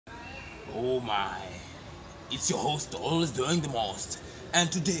Oh my, it's your host always doing the most.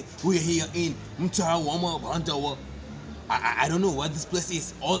 And today we're here in Mtaro. I don't know what this place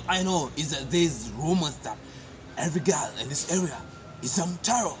is. All I know is that there's rumors that every girl in this area is a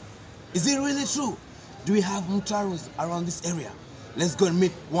Mtaro. Is it really true? Do we have Mtaros around this area? Let's go and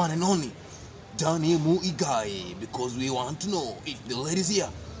meet one and only Johnny Muigai, because we want to know if the ladies here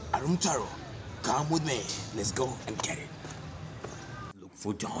are Mtaro. Come with me. Let's go and get it. Look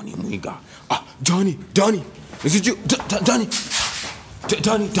for Johnny Muigai. Ah, Johnny. Is it you? Johnny.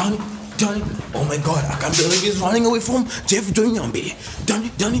 Oh my God, I can't believe he's running away from Jeff Joinambe.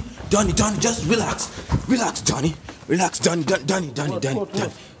 Johnny, just relax, Johnny. Relax, Johnny,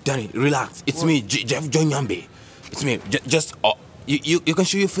 relax. It's me, Jeff Joinambe. It's me. Just you can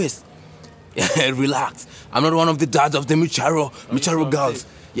show your face. Relax. I'm not one of the dads of the Mtaro girls.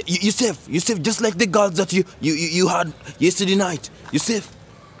 You safe just like the girls that you had yesterday night. You safe.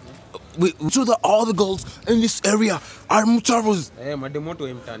 We sure that all the girls in this area are Mtaros.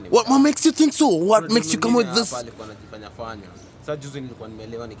 What makes you think so? What makes you come with this? Okay.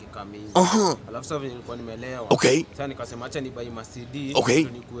 Okay.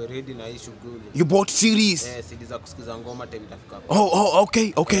 You bought CDs? Oh,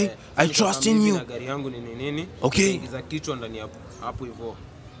 okay. I trust in you. Okay.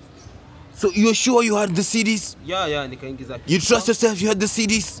 So you're sure you had the CDs? Yeah. You trust yourself you had the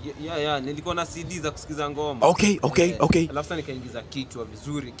CDs? Yeah. Nilikuwa na CD za kusikiza ngoma. Okay. Alafu sasa nikaingiza kichwa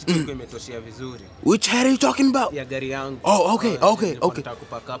vizuri. Kitu iko imetoshea vizuri. Which head are you talking about? Ya gari yangu. Oh, okay. Okay.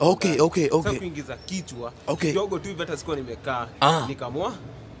 Sasa kuingiza kichwa. Kidogo tu hivi hata sikuwa nimekaa.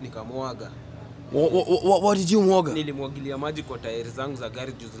 Nikamwaga. What did you mwaga? Nilimwagilia maji kwa tairi zangu za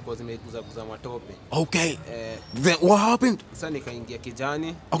gari juu zilikuwa zimeguza matope. Okay. Then what happened? Sasa nikaingia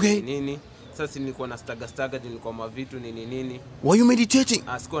kijani. Okay. Nini? Sasa nilikuwa na staga nilikuwa mavitu nini. Were you meditating?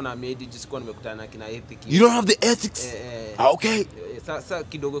 Sikuwa na medit, sikuwa nimekutana na kina ethics. You don't have the ethics? Okay. Sasa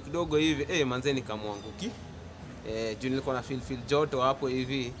kidogo hivi manze nikamwanguki. Juu nilikuwa na feel joto hapo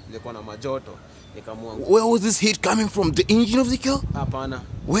hivi, nilikuwa na majoto. Where was this heat coming from? The engine of the car? Hapana.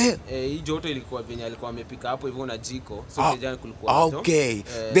 Where? Hii joto ilikuwa venye alikuwa amepika hapo hivyo na jiko. So kijana kulikuwa joto. Okay.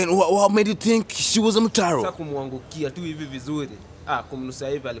 Then what made you think she was a Mtaro? Sasa kumwangukia tu hivi vizuri. Kumnusa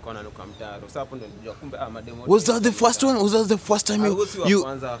hivi alikuwa ananuka Mtaro. Sasa hapo ndio nilijua kumbe mademo. Was that the first one? Was that the first time you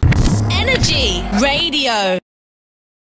Energy Radio.